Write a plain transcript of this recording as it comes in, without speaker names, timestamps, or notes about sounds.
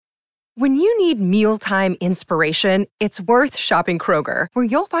When you need mealtime inspiration, it's worth shopping Kroger, where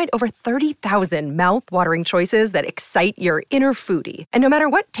you'll find over 30,000 mouth-watering choices that excite your inner foodie. And no matter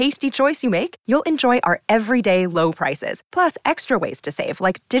what tasty choice you make, you'll enjoy our everyday low prices, plus extra ways to save,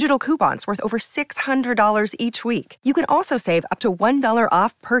 like digital coupons worth over $600 each week. You can also save up to $1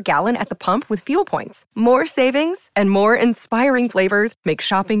 off per gallon at the pump with fuel points. More savings and more inspiring flavors make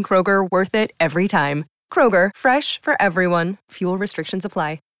shopping Kroger worth it every time. Kroger, fresh for everyone. Fuel restrictions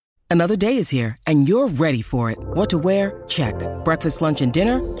apply. Another day is here, and you're ready for it. What to wear? Check. Breakfast, lunch, and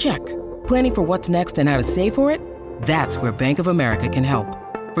dinner? Check. Planning for what's next and how to save for it? That's where Bank of America can help.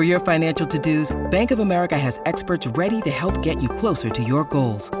 For your financial to-dos, Bank of America has experts ready to help get you closer to your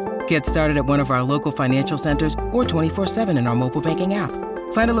goals. Get started at one of our local financial centers or 24/7 in our mobile banking app.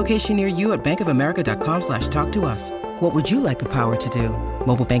 Find a location near you at bankofamerica.com/talktous. What would you like the power to do?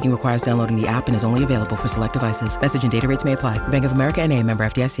 Mobile banking requires downloading the app and is only available for select devices. Message and data rates may apply. Bank of America N.A., member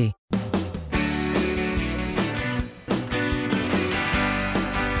FDIC.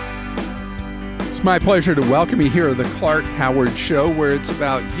 It's my pleasure to welcome you here to the Clark Howard Show, where it's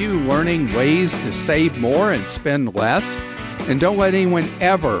about you learning ways to save more and spend less. And don't let anyone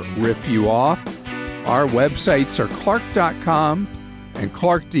ever rip you off. Our websites are clark.com and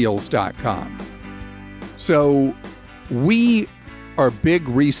clarkdeals.com. So we are big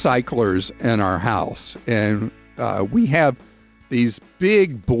recyclers in our house, and we have these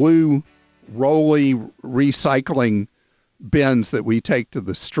big blue rolly recycling bins that we take to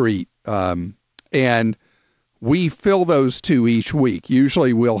the street, and we fill those two each week.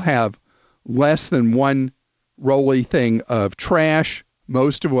 Usually we'll have less than one rolly thing of trash.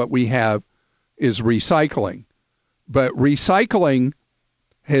 Most of what we have is recycling, but recycling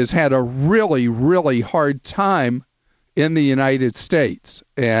has had a really, really hard time in the United States.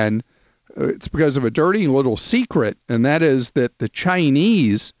 And it's because of a dirty little secret, and that is that the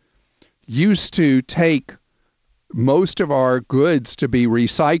Chinese used to take most of our goods to be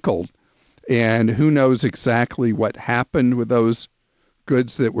recycled. And who knows exactly what happened with those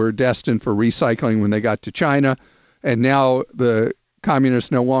goods that were destined for recycling when they got to China. And now the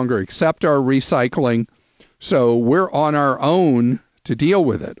communists no longer accept our recycling. So we're on our own to deal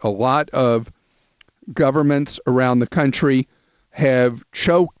with it. A lot of governments around the country have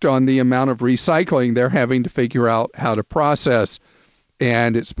choked on the amount of recycling they're having to figure out how to process.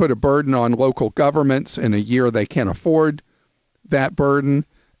 And it's put a burden on local governments. In a year, they can't afford that burden.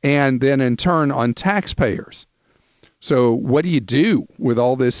 And then in turn on taxpayers. So what do you do with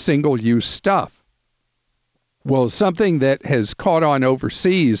all this single-use stuff? Well, something that has caught on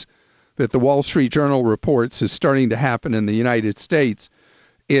overseas that the Wall Street Journal reports is starting to happen in the United States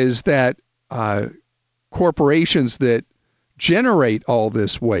is that corporations that generate all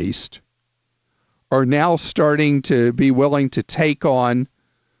this waste are now starting to be willing to take on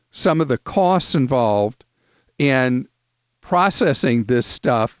some of the costs involved in processing this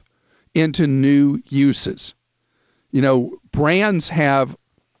stuff into new uses. You know, brands have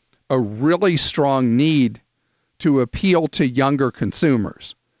a really strong need to appeal to younger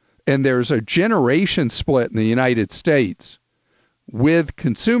consumers. And there's a generation split in the United States with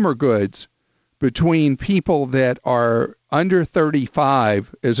consumer goods between people that are under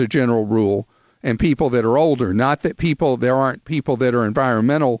 35 as a general rule and people that are older. Not that there aren't people that are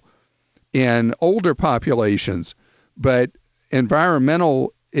environmental in older populations, but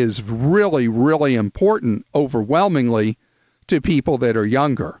environmental is really, really important overwhelmingly to people that are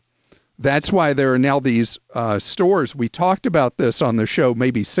younger. That's why there are now these stores. We talked about this on the show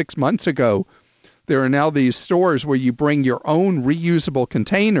maybe 6 months ago. There are now these stores where you bring your own reusable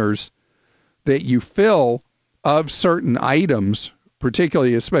containers that you fill of certain items,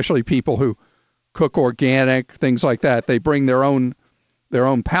 especially people who cook organic, things like that. They bring their own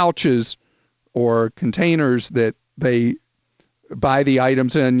pouches or containers that they buy the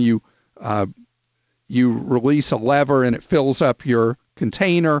items in. You release a lever and it fills up your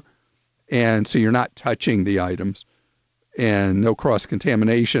container, and so you're not touching the items and no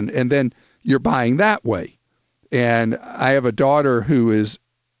cross-contamination. And then you're buying that way. And I have a daughter who is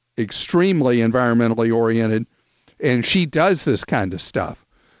extremely environmentally oriented, and she does this kind of stuff.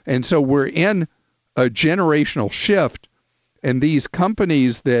 And so we're in a generational shift, and these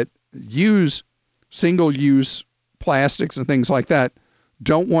companies that use single-use plastics and things like that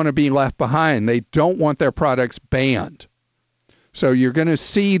don't want to be left behind. They don't want their products banned. So you're going to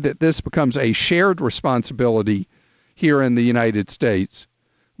see that this becomes a shared responsibility here in the United States,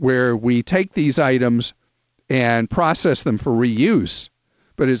 where we take these items and process them for reuse.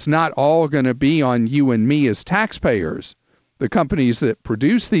 But it's not all going to be on you and me as taxpayers. The companies that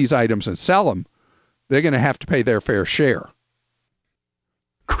produce these items and sell them, they're going to have to pay their fair share.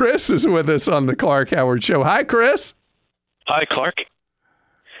 Chris is with us on the Clark Howard Show. Hi, Chris. Hi, Clark.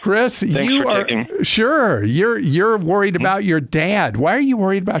 Chris, Thanks you for are taking... sure you're worried about your dad. Why are you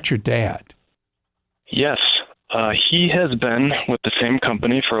worried about your dad? Yes, he has been with the same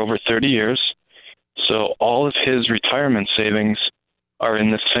company for over 30 years, so all of his retirement savings are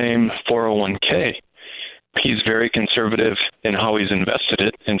in the same 401k. He's very conservative in how he's invested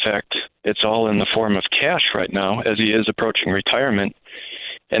it. In fact, it's all in the form of cash right now as he is approaching retirement.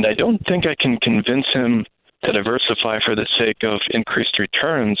 And I don't think I can convince him to diversify for the sake of increased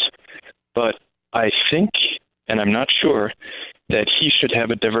returns, but I think, and I'm not sure, that he should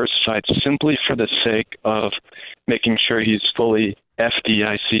have it diversified simply for the sake of making sure he's fully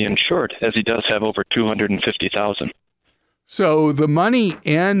FDIC insured, as he does have over $250,000. So the money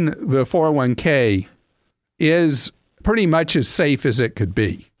in the 401k is pretty much as safe as it could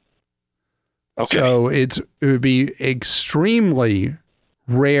be. Okay. So it would be extremely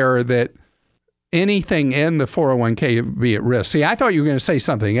rare that anything in the 401k would be at risk. See, I thought you were going to say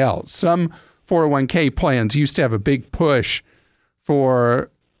something else. Some 401k plans used to have a big push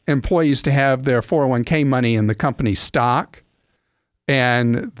for employees to have their 401k money in the company stock.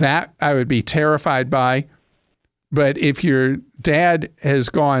 And that I would be terrified by. But if your dad has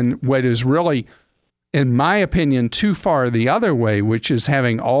gone what is really, in my opinion, too far the other way, which is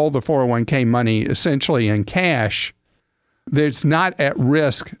having all the 401k money essentially in cash, that's not at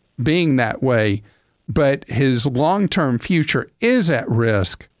risk being that way, but his long-term future is at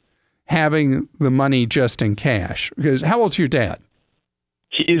risk having the money just in cash. Because how old's your dad?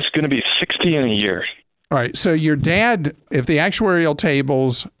 He is going to be 60 in a year. All right. So your dad, if the actuarial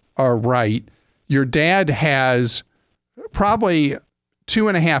tables are right, your dad has probably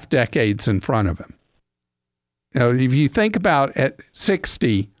 2.5 decades in front of him. Now, if you think about at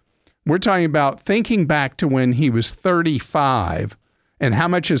 60, we're talking about thinking back to when he was 35 and how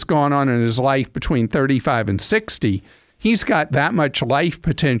much has gone on in his life between 35 and 60. He's got that much life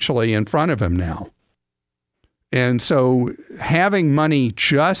potentially in front of him now. And so having money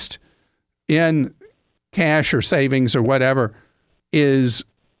just in cash or savings or whatever is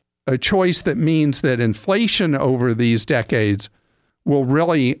a choice that means that inflation over these decades will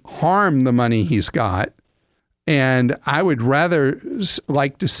really harm the money he's got. And I would rather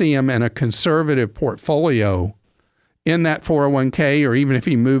like to see him in a conservative portfolio in that 401k, or even if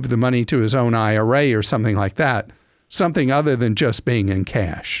he moved the money to his own IRA or something like that, something other than just being in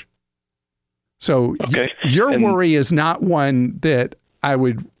cash. So your worry is not one that I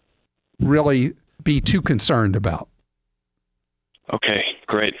would really be too concerned about. Okay,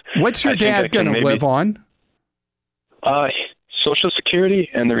 great. What's your dad going to live on? Social Security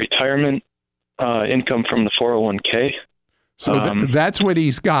and the retirement income from the 401k. So that's what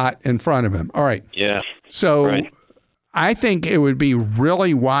he's got in front of him. All right. Yeah. So right. I think it would be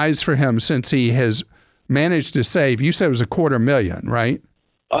really wise for him, since he has managed to save, you said it was $250,000, right?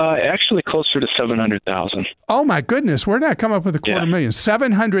 Actually closer to 700,000. Oh my goodness. Where did I come up with $250,000?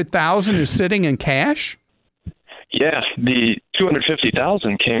 700,000 is sitting in cash? Yeah. The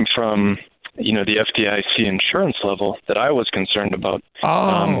 250,000 came from, the FDIC insurance level that I was concerned about.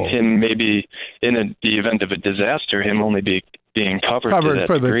 Him maybe in the event of a disaster, him only being covered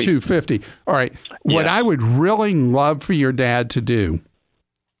for the 250. All right. What I would really love for your dad to do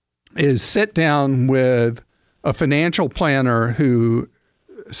is sit down with a financial planner who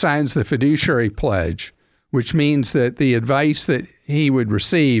signs the fiduciary pledge, which means that the advice that he would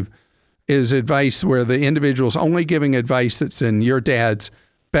receive is advice where the individual's only giving advice that's in your dad's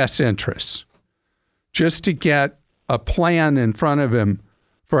best interests, just to get a plan in front of him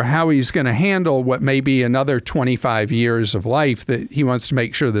for how he's going to handle what may be another 25 years of life that he wants to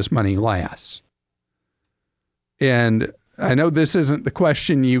make sure this money lasts. And I know this isn't the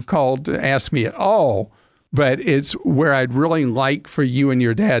question you called to ask me at all, but it's where I'd really like for you and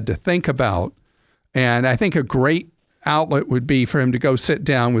your dad to think about. And I think a great outlet would be for him to go sit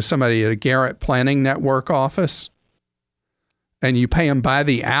down with somebody at a Garrett Planning Network office, and you pay him by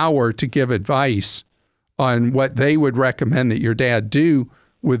the hour to give advice on what they would recommend that your dad do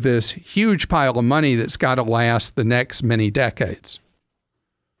with this huge pile of money that's got to last the next many decades.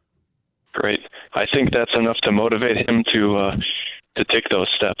 Great. I think that's enough to motivate him to take those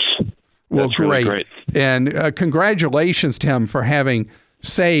steps. Well, that's really great. And congratulations to him for having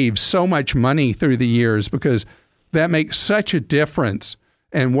saved so much money through the years, because that makes such a difference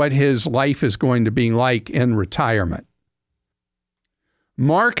in what his life is going to be like in retirement.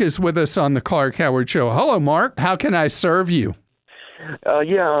 Mark is with us on the Clark Howard Show. Hello, Mark. How can I serve you?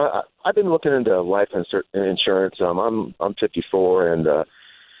 I've been looking into life insurance. I'm 54, and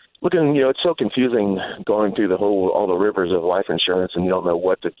it's so confusing going through all the rivers of life insurance, and you don't know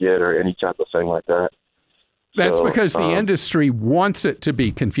what to get or any type of thing like that. That's because the industry wants it to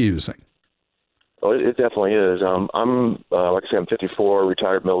be confusing. Oh, it definitely is. I'm like I said, I'm 54,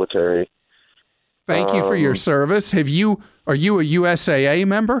 retired military. Thank you for your service. Are you a USAA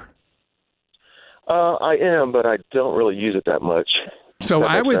member? I am, but I don't really use it that much. So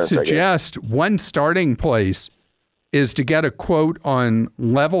I would suggest one starting place is to get a quote on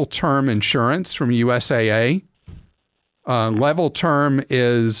level term insurance from USAA. Level term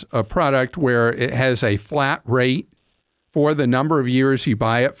is a product where it has a flat rate for the number of years you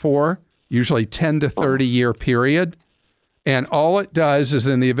buy it for, usually 10 to 30 year period. And all it does is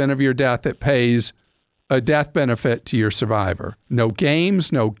in the event of your death, it pays a death benefit to your survivor. No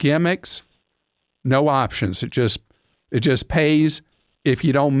games, no gimmicks, no options. It just pays if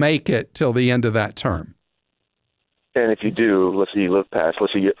you don't make it till the end of that term. And if you do, let's say you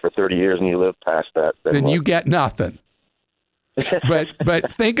get for 30 years and you live past that, then you get nothing.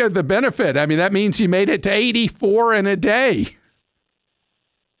 But think of the benefit. I mean, that means you made it to 84 in a day.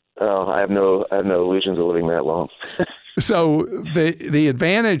 Oh, I have no illusions of living that long. So the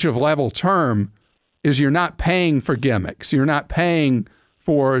advantage of level term is you're not paying for gimmicks. You're not paying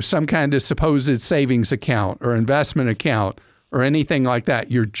for some kind of supposed savings account or investment account or anything like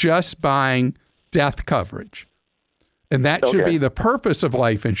that. You're just buying death coverage. And that should be the purpose of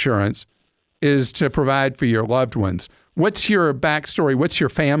life insurance, is to provide for your loved ones. What's your backstory? What's your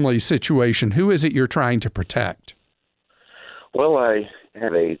family situation? Who is it you're trying to protect? Well, I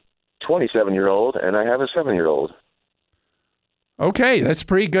have a 27-year-old and I have a 7-year-old. Okay, that's a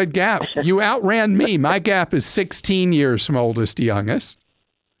pretty good gap. You outran me. My gap is 16 years from oldest to youngest.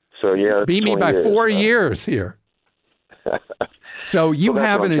 So, yeah. Beat me by 4 years here. So you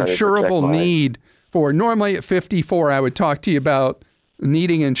have an insurable need for, normally at 54, I would talk to you about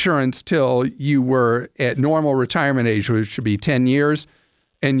needing insurance till you were at normal retirement age, which should be 10 years.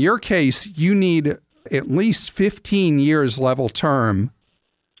 In your case, you need at least 15 years level term,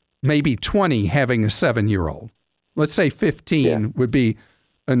 maybe 20 having a 7-year-old. Let's say 15 would be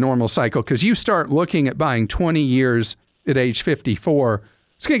a normal cycle, because you start looking at buying 20 years at age 54,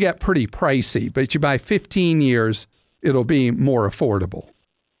 it's going to get pretty pricey. But you buy 15 years, it'll be more affordable.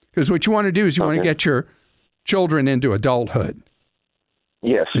 Because what you want to do is you want to get your children into adulthood.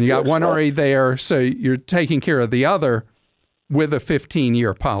 Yes. And you got one already there, so you're taking care of the other with a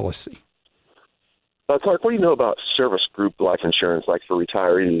 15-year policy. Clark, what do you know about service group life insurance, like for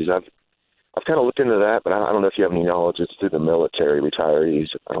retirees? I've kind of looked into that, but I don't know if you have any knowledge. It's through the military retirees.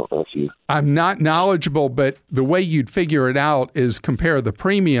 I don't know if you... I'm not knowledgeable, but the way you'd figure it out is compare the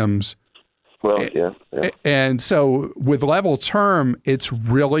premiums. Well, yeah. And so with level term, it's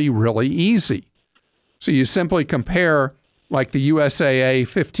really, really easy. So you simply compare like the USAA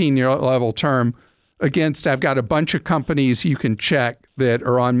 15-year level term against, I've got a bunch of companies you can check that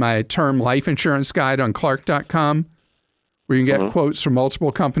are on my term life insurance guide on Clark.com, where you can get quotes from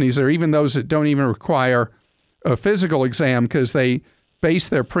multiple companies, or even those that don't even require a physical exam, because they base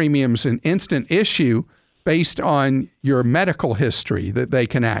their premiums in instant issue based on your medical history that they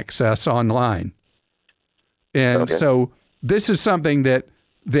can access online. And so this is something that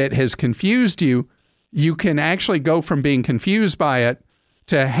has confused you. You can actually go from being confused by it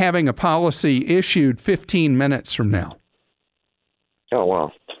to having a policy issued 15 minutes from now. Oh,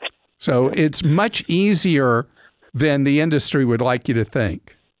 wow. So it's much easier than the industry would like you to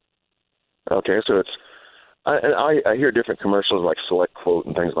think. Okay, so it's... I hear different commercials like Select Quote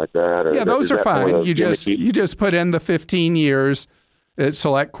and things like that. Yeah, those are fine. You just put in the 15 years at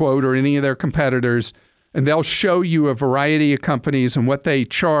Select Quote or any of their competitors, and they'll show you a variety of companies and what they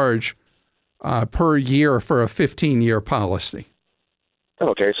charge per year for a 15-year policy.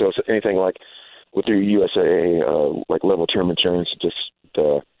 Okay, so it's anything like with your USAA, like level term insurance, just...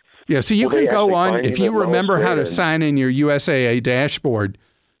 yeah, so you can go on, if you remember how to sign in your USAA dashboard,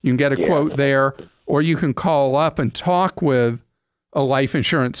 you can get a quote there, or you can call up and talk with a life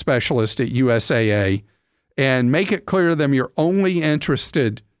insurance specialist at USAA and make it clear to them you're only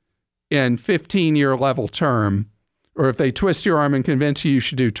interested in 15-year level term, or if they twist your arm and convince you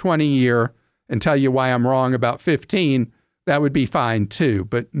should do 20-year and tell you why I'm wrong about 15, that would be fine too.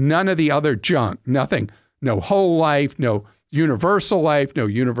 But none of the other junk, nothing, no whole life, no universal life, no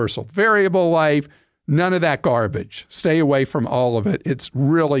universal variable life, none of that garbage. Stay away from all of it. It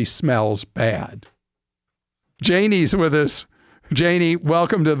really smells bad. Janie's with us. Janie,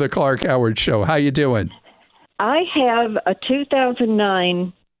 welcome to the Clark Howard Show. How you doing? I have a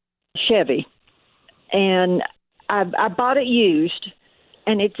 2009 Chevy, and I bought it used,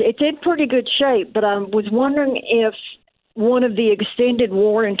 and it's in pretty good shape, but I was wondering if one of the extended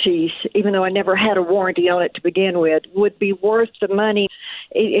warranties, even though I never had a warranty on it to begin with, would be worth the money.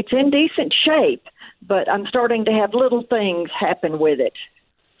 It's in decent shape, but I'm starting to have little things happen with it.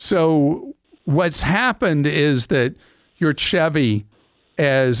 So what's happened is that your Chevy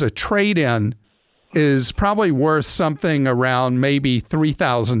as a trade-in is probably worth something around maybe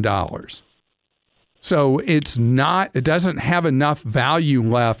 $3,000. So it doesn't have enough value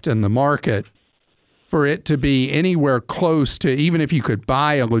left in the market for it to be anywhere close to, even if you could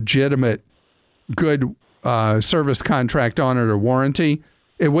buy a legitimate good service contract on it or warranty,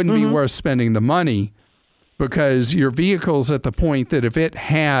 it wouldn't be worth spending the money, because your vehicle's at the point that if it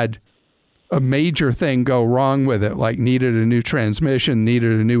had a major thing go wrong with it, like needed a new transmission,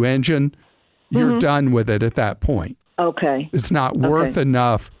 needed a new engine, you're done with it at that point. Okay. It's not worth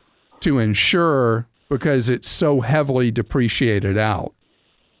enough to insure because it's so heavily depreciated out.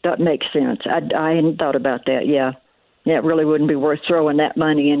 That makes sense. I hadn't thought about that. Yeah. Yeah, it really wouldn't be worth throwing that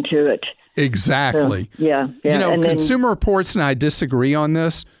money into it. Exactly. So, yeah. You know, and Consumer Reports and I disagree on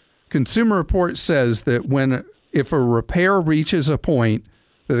this. Consumer Reports says that if a repair reaches a point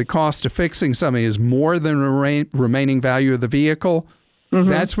that the cost of fixing something is more than the remaining value of the vehicle,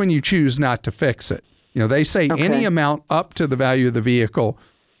 that's when you choose not to fix it. You know, they say any amount up to the value of the vehicle,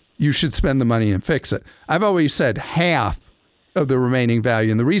 you should spend the money and fix it. I've always said half of the remaining value.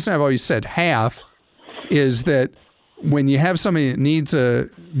 And the reason I've always said half is that when you have something that needs a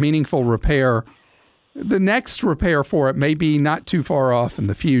meaningful repair, the next repair for it may be not too far off in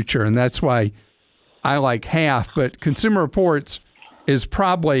the future. And that's why I like half. But Consumer Reports is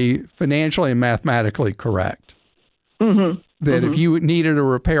probably financially and mathematically correct. That if you needed a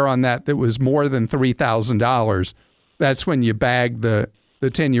repair on that was more than $3,000, that's when you bag the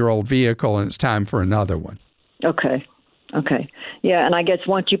 10-year-old vehicle and it's time for another one. Okay. Yeah, and I guess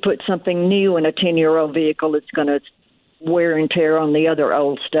once you put something new in a 10-year-old vehicle, it's going to wear and tear on the other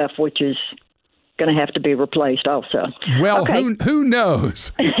old stuff, which is going to have to be replaced also. Well, who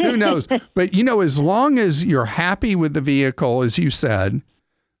knows? Who knows? But, you know, as long as you're happy with the vehicle, as you said,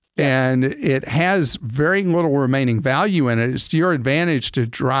 and it has very little remaining value in it, it's to your advantage to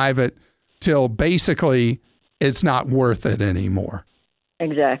drive it till basically it's not worth it anymore.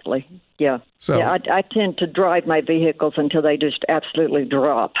 Exactly. Yeah. So yeah, I tend to drive my vehicles until they just absolutely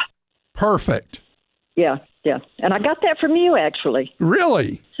drop. Perfect. Yeah. And I got that from you, actually.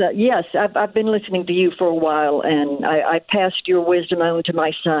 Really? So, yes, I've been listening to you for a while, and I passed your wisdom on to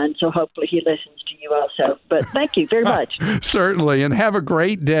my son, so hopefully he listens to you also. But thank you very much. Certainly, and have a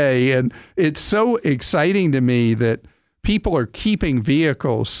great day. And it's so exciting to me that people are keeping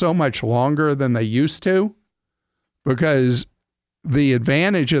vehicles so much longer than they used to, because the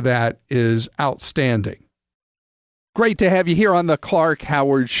advantage of that is outstanding. Great to have you here on the Clark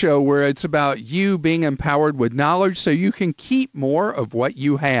Howard Show, where it's about you being empowered with knowledge so you can keep more of what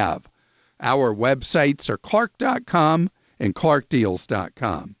you have. Our websites are clark.com and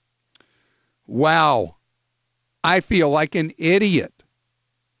clarkdeals.com. Wow. I feel like an idiot.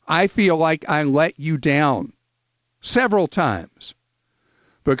 I feel like I let you down several times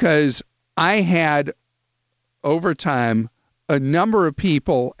because I had, over time, a number of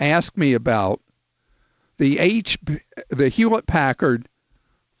people ask me about the Hewlett-Packard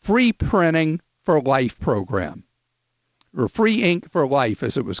Free Printing for Life program, or Free Ink for Life,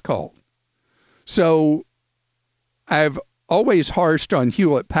 as it was called. So I've always harshed on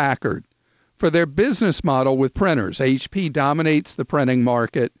Hewlett-Packard for their business model with printers. HP dominates the printing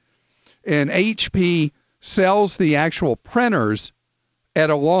market, and HP sells the actual printers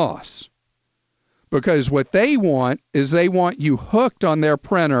at a loss, because what they want is they want you hooked on their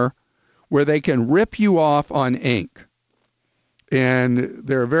printer where they can rip you off on ink. And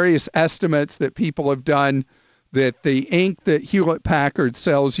there are various estimates that people have done that the ink that Hewlett-Packard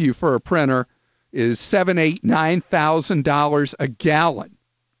sells you for a printer is $7,000, $8,000, $9,000 a gallon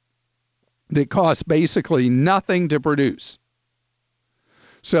that costs basically nothing to produce.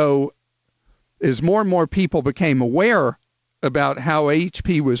 So as more and more people became aware about how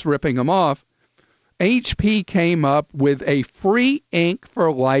HP was ripping them off, HP came up with a Free Ink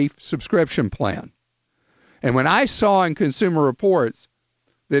for Life subscription plan. And when I saw in Consumer Reports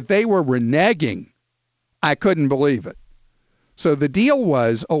that they were reneging, I couldn't believe it. So the deal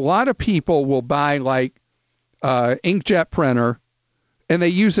was, a lot of people will buy like inkjet printer and they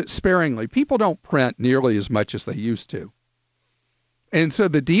use it sparingly. People don't print nearly as much as they used to. And so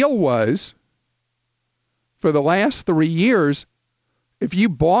the deal was, for the last 3 years, if you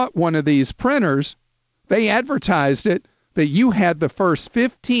bought one of these printers, they advertised it that you had the first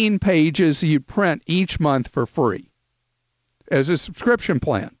 15 pages you'd print each month for free as a subscription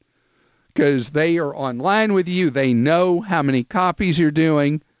plan. because they are online with you. They know how many copies you're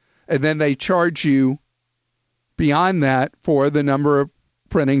doing, and then they charge you beyond that for the number of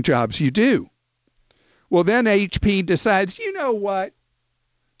printing jobs you do. Well, then HP decides, you know what?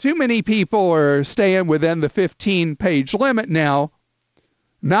 Too many people are staying within the 15-page limit now,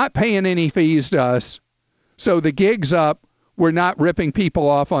 not paying any fees to us, so the gig's up. We're not ripping people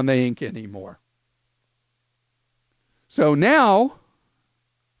off on the ink anymore. So now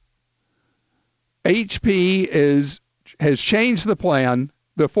HP has changed the plan,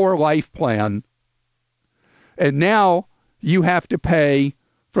 the For Life plan, and now you have to pay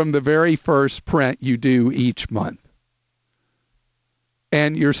from the very first print you do each month.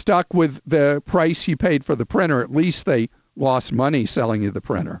 And you're stuck with the price you paid for the printer. At least they lost money selling you the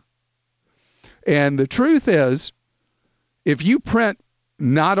printer. And the truth is, if you print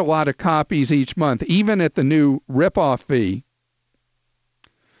not a lot of copies each month, even at the new rip-off fee,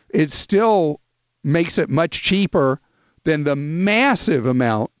 it still makes it much cheaper than the massive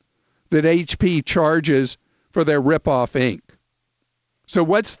amount that HP charges for their rip-off ink. So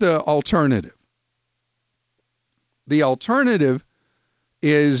what's the alternative? The alternative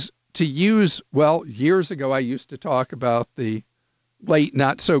is to use, well, years ago I used to talk about the late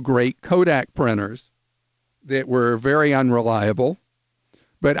not-so-great Kodak printers that were very unreliable.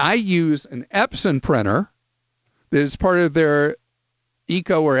 But I use an Epson printer that is part of their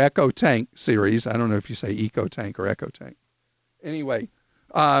Eco or Eco Tank series. I don't know if you say Eco Tank or Eco Tank. Anyway,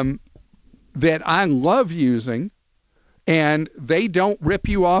 that I love using, and they don't rip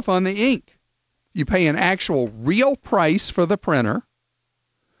you off on the ink. You pay an actual real price for the printer,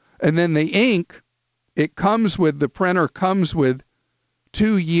 and then the ink, the printer comes with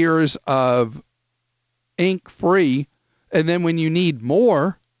 2 years of ink free, and then when you need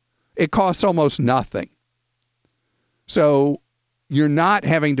more, it costs almost nothing. So you're not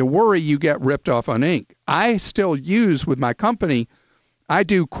having to worry you get ripped off on ink. I still use, with my company, I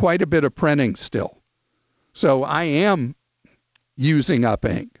do quite a bit of printing still. So I am using up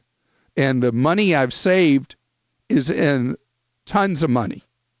ink. And the money I've saved is in tons of money.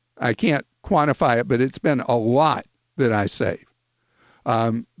 I can't quantify it, but it's been a lot that I save.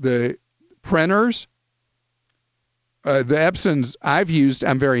 The printers, the Epsons I've used,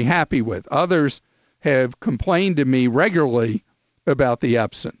 I'm very happy with. Others have complained to me regularly about the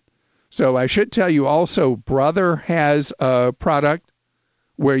Epson. So I should tell you also, Brother has a product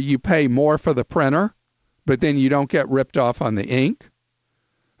where you pay more for the printer, but then you don't get ripped off on the ink.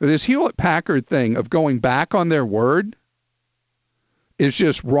 This Hewlett-Packard thing of going back on their word is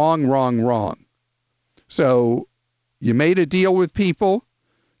just wrong, wrong, wrong. So you made a deal with people.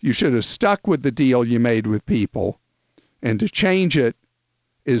 You should have stuck with the deal you made with people. And to change it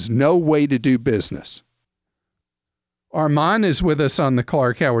is no way to do business. Armand is with us on the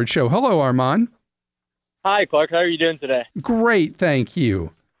Clark Howard Show. Hello, Armand. Hi, Clark. How are you doing today? Great, thank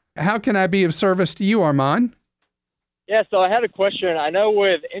you. How can I be of service to you, Armand? Yeah, so I had a question. I know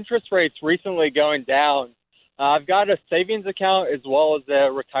with interest rates recently going down, I've got a savings account as well as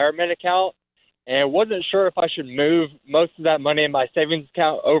a retirement account, and wasn't sure if I should move most of that money in my savings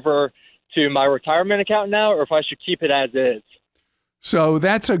account over to my retirement account now, or if I should keep it as is. So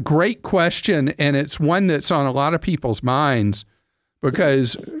that's a great question, and it's one that's on a lot of people's minds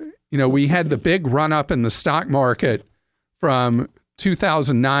because, we had the big run-up in the stock market from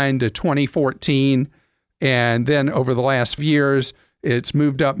 2009 to 2014, and then over the last few years, it's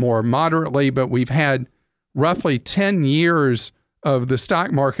moved up more moderately, but we've had roughly 10 years of the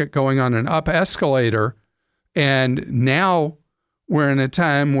stock market going on an up escalator, and now we're in a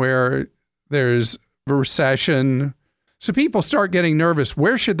time where there's a recession. So people start getting nervous.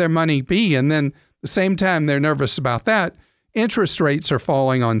 Where should their money be? And then the same time they're nervous about that, interest rates are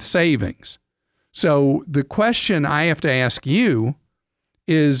falling on savings. So the question I have to ask you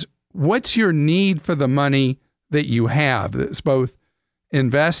is, what's your need for the money that you have that's both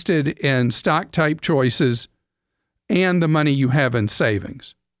invested in stock type choices and the money you have in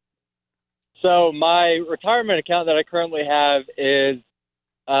savings? So my retirement account that I currently have is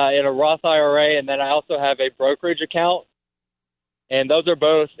in a Roth IRA, and then I also have a brokerage account, and those are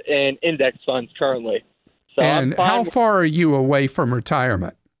both in index funds currently. So and how far are you away from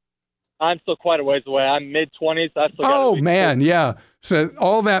retirement? I'm still quite a ways away. I'm mid-20s. Oh, man, yeah. So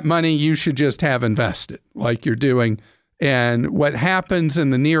all that money you should just have invested like you're doing. And what happens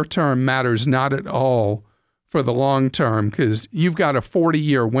in the near term matters not at all for the long term because you've got a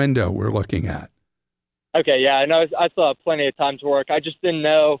 40-year window we're looking at. Okay, yeah, I know. I still have plenty of time to work. I just didn't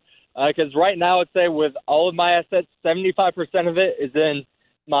know because right now I'd say with all of my assets, 75% of it is in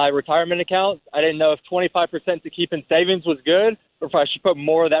my retirement accounts. I didn't know if 25% to keep in savings was good if I should put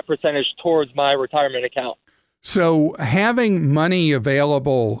more of that percentage towards my retirement account. So having money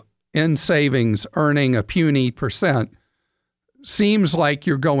available in savings, earning a puny percent, seems like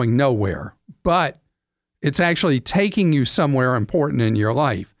you're going nowhere, but it's actually taking you somewhere important in your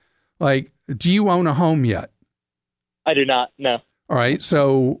life. Like, do you own a home yet? I do not, no. All right.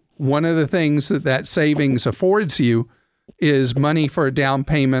 So one of the things that savings affords you is money for a down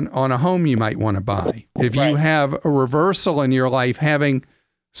payment on a home you might want to buy. If you have a reversal in your life, having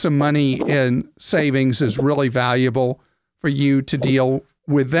some money in savings is really valuable for you to deal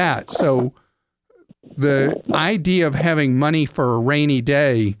with that. So the idea of having money for a rainy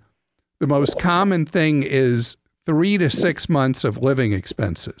day, the most common thing is 3 to 6 months of living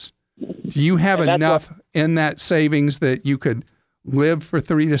expenses. Do you have enough in that savings that you could live for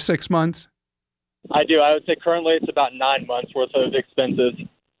 3 to 6 months? I do. I would say currently it's about 9 months worth of expenses.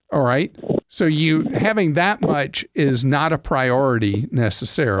 All right. So you having that much is not a priority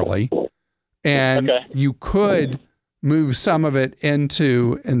necessarily. And you could move some of it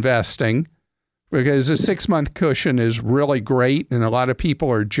into investing, because a 6-month cushion is really great. And a lot of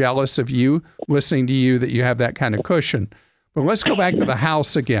people are jealous of you listening to you that you have that kind of cushion. But let's go back to the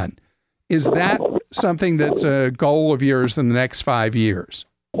house again. Is that something that's a goal of yours in the next 5 years?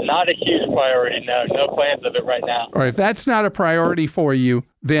 Not a huge priority, no. No plans of it right now. All right, if that's not a priority for you,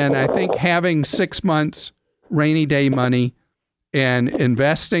 then I think having 6 months rainy day money and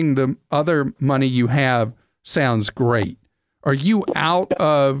investing the other money you have sounds great. Are you out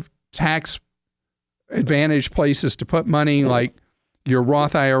of tax advantage places to put money like your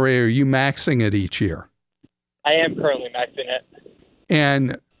Roth IRA? Are you maxing it each year? I am currently maxing it.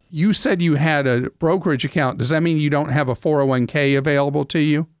 And you said you had a brokerage account. Does that mean you don't have a 401k available to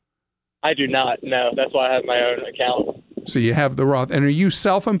you? I do not, no. That's why I have my own account. So you have the Roth. And are you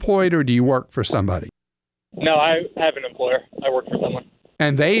self-employed or do you work for somebody? No, I have an employer. I work for someone.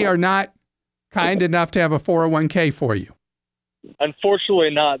 And they are not kind enough to have a 401k for you? Unfortunately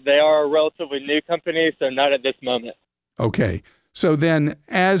not. They are a relatively new company, so not at this moment. Okay. So then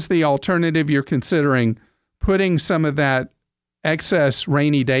as the alternative, you're considering putting some of that excess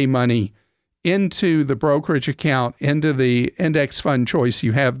rainy day money into the brokerage account, into the index fund choice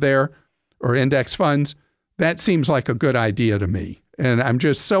you have there, or index funds. That seems like a good idea to me. And I'm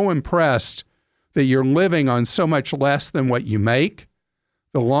just so impressed that you're living on so much less than what you make.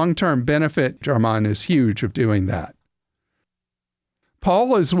 The long-term benefit, Jarman, is huge of doing that.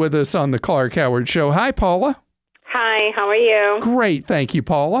 Paula's with us on the Clark Howard Show. Hi, Paula. Hi, how are you? Great. Thank you,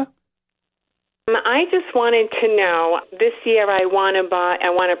 Paula. I just wanted to know, this year I want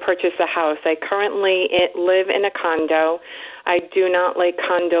to purchase a house. I currently live in a condo. I do not like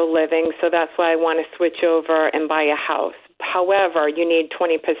condo living, so that's why I want to switch over and buy a house. However, you need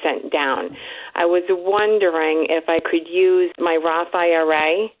 20% down. I was wondering if I could use my Roth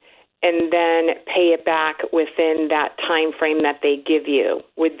IRA and then pay it back within that time frame that they give you.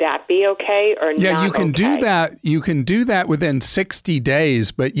 Would that be okay or not? Yeah, you can do that. You can do that within 60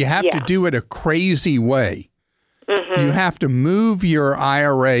 days, but you have to do it a crazy way. Mm-hmm. You have to move your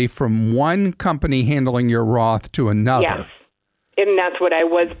IRA from one company handling your Roth to another. Yes. And that's what I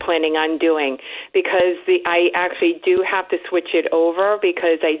was planning on doing, because I actually do have to switch it over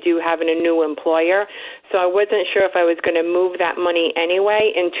because I do have a new employer. So I wasn't sure if I was going to move that money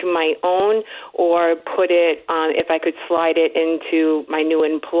anyway into my own or put it on, if I could slide it into my new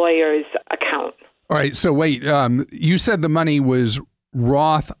employer's account. All right. So wait, you said the money was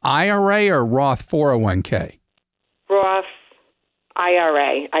Roth IRA or Roth 401k? Roth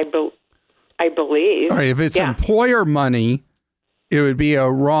IRA, I believe. All right. If it's employer money, it would be a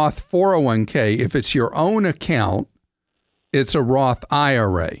Roth 401k. If it's your own account, it's a Roth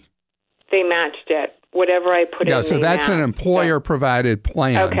IRA. They matched it. Whatever I put in. Yeah, so that's an employer-provided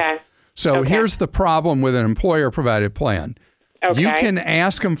plan. Okay. So here's the problem with an employer-provided plan. Okay. You can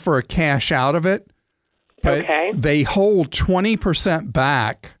ask them for a cash out of it, but they hold 20%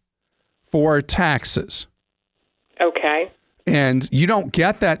 back for taxes. Okay. And you don't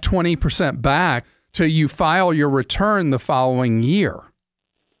get that 20% back till you file your return the following year.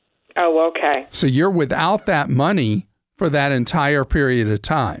 Oh, okay. So you're without that money for that entire period of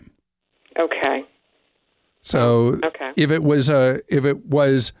time. Okay. So if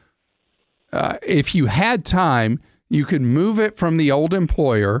you had time, you could move it from the old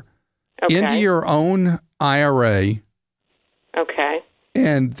employer into your own IRA. Okay.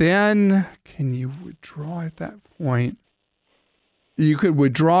 And then can you withdraw at that point? You could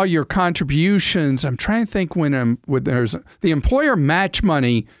withdraw your contributions. I'm trying to think when there's the employer match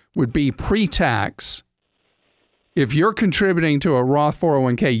money would be pre-tax. if you're contributing to a Roth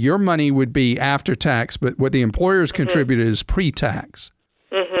 401k, your money would be after tax, but what the employer's contributed is pre-tax.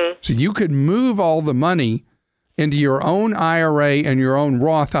 So you could move all the money into your own IRA and your own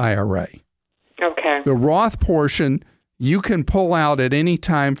Roth IRA. Okay. The Roth portion you can pull out at any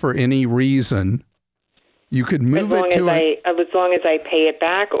time for any reason. You could move it to as long as I pay it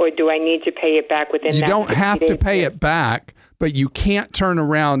back, or do I need to pay it back within? You that don't have to pay it back, but you can't turn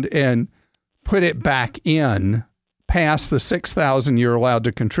around and put it back in past the $6,000 you're allowed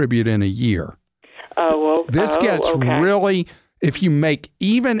to contribute in a year. This gets really, if you make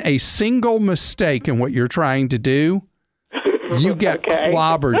even a single mistake in what you're trying to do, you get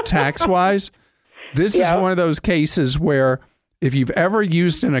clobbered tax-wise. This is one of those cases where if you've ever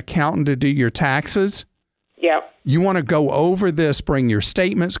used an accountant to do your taxes, you want to go over this, bring your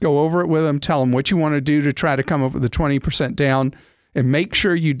statements, go over it with them, tell them what you want to do to try to come up with the 20% down, and make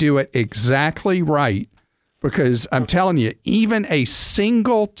sure you do it exactly right. Because I'm telling you, even a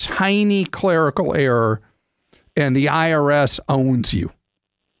single tiny clerical error and the IRS owns you.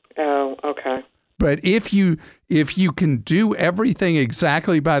 Oh, okay. But if you can do everything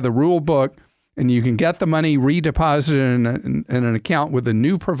exactly by the rule book, and you can get the money redeposited in an account with a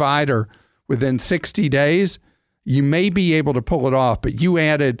new provider within 60 days, you may be able to pull it off. But you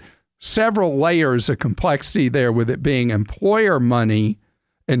added several layers of complexity there with it being employer money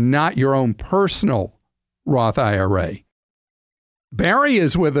and not your own personal Roth IRA. Barry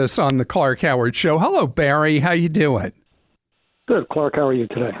is with us on the Clark Howard Show. Hello, Barry. How you doing? Good, Clark. How are you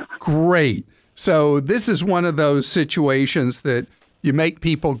today? Great. So this is one of those situations that you make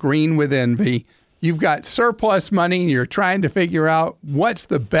people green with envy. You've got surplus money and you're trying to figure out what's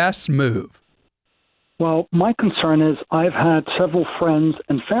the best move. Well, my concern is I've had several friends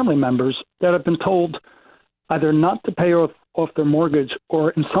and family members that have been told either not to pay off their mortgage,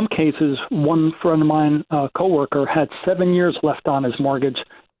 or in some cases, one friend of mine, a coworker, had 7 years left on his mortgage,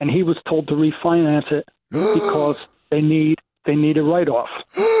 and he was told to refinance it because they need a write-off.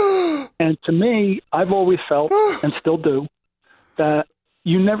 And to me, I've always felt, and still do, that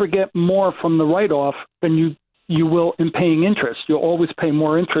you never get more from the write-off than you will in paying interest. You'll always pay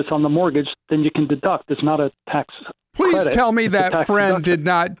more interest on the mortgage than you can deduct. It's not a tax Please credit. Tell me It's that friend did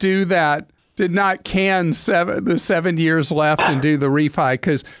not do that, did not can the 7 years left and do the refi,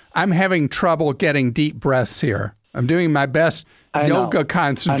 because I'm having trouble getting deep breaths here. I'm doing my best yoga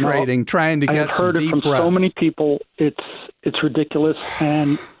concentrating, trying to get some deep breaths. I've heard it from so many people. It's ridiculous.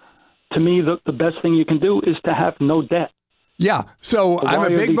 And to me, the best thing you can do is to have no debt. Yeah. So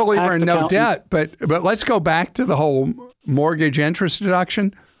I'm a big believer in no debt, but let's go back to the whole mortgage interest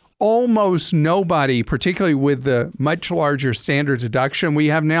deduction. Almost nobody, particularly with the much larger standard deduction we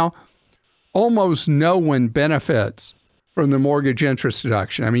have now, almost no one benefits from the mortgage interest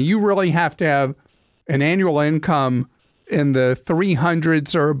deduction. I mean, you really have to have an annual income in the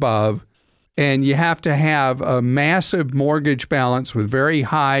 300s or above, and you have to have a massive mortgage balance with very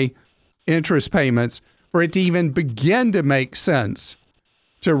high interest payments for it to even begin to make sense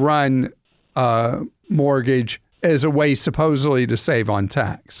to run a mortgage as a way supposedly to save on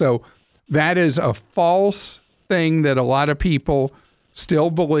tax. So that is a false thing that a lot of people still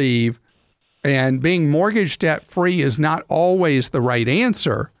believe. And being mortgage debt free is not always the right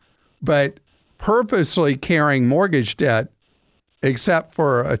answer, but purposely carrying mortgage debt, except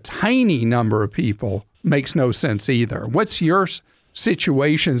for a tiny number of people, makes no sense either. What's your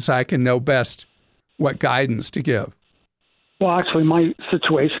situation so I can know best what guidance to give? Well, actually, my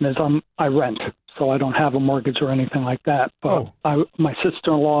situation is I rent, so I don't have a mortgage or anything like that. But my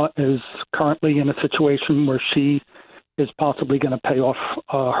sister-in-law is currently in a situation where she is possibly going to pay off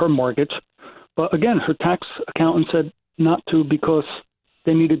her mortgage. But again, her tax accountant said not to because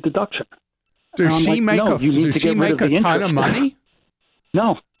they need a deduction. Does she make a ton of money?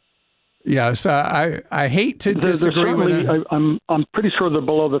 No. Yes, I hate to disagree with it. I'm pretty sure they're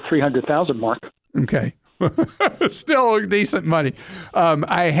below the $300,000 mark. Okay. Still decent money.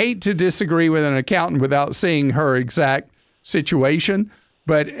 I hate to disagree with an accountant without seeing her exact situation,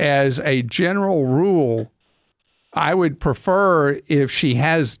 but as a general rule, I would prefer if she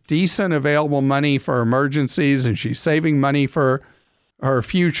has decent available money for emergencies and she's saving money for her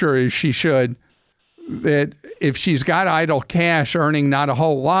future as she should, that if she's got idle cash earning not a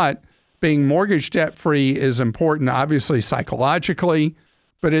whole lot, being mortgage debt free is important, obviously psychologically,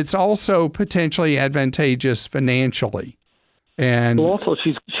 but it's also potentially advantageous financially. And also,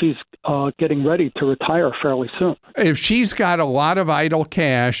 she's getting ready to retire fairly soon. If she's got a lot of idle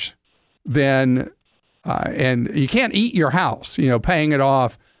cash, then and you can't eat your house, paying it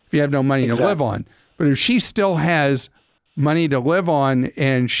off if you have no money to live on. But if she still has money to live on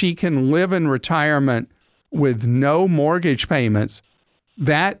and she can live in retirement with no mortgage payments,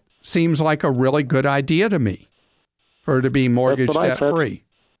 that seems like a really good idea to me for her to be mortgage debt free.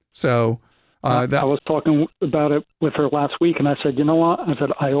 So I was talking about it with her last week, and I said, you know what? I said,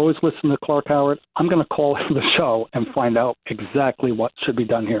 I always listen to Clark Howard. I'm going to call the show and find out exactly what should be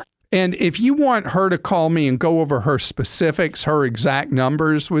done here. And if you want her to call me and go over her specifics, her exact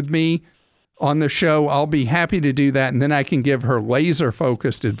numbers with me on the show, I'll be happy to do that. And then I can give her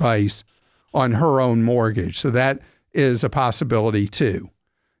laser-focused advice on her own mortgage. So that is a possibility too.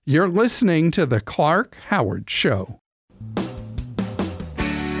 You're listening to The Clark Howard Show.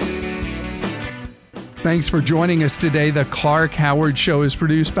 Thanks for joining us today. The Clark Howard Show is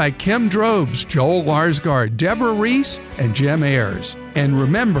produced by Kim Drobes, Joel Larsgaard, Deborah Reese, and Jim Ayers. And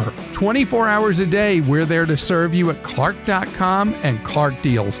remember, 24 hours a day, we're there to serve you at Clark.com and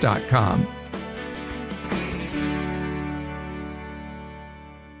ClarkDeals.com.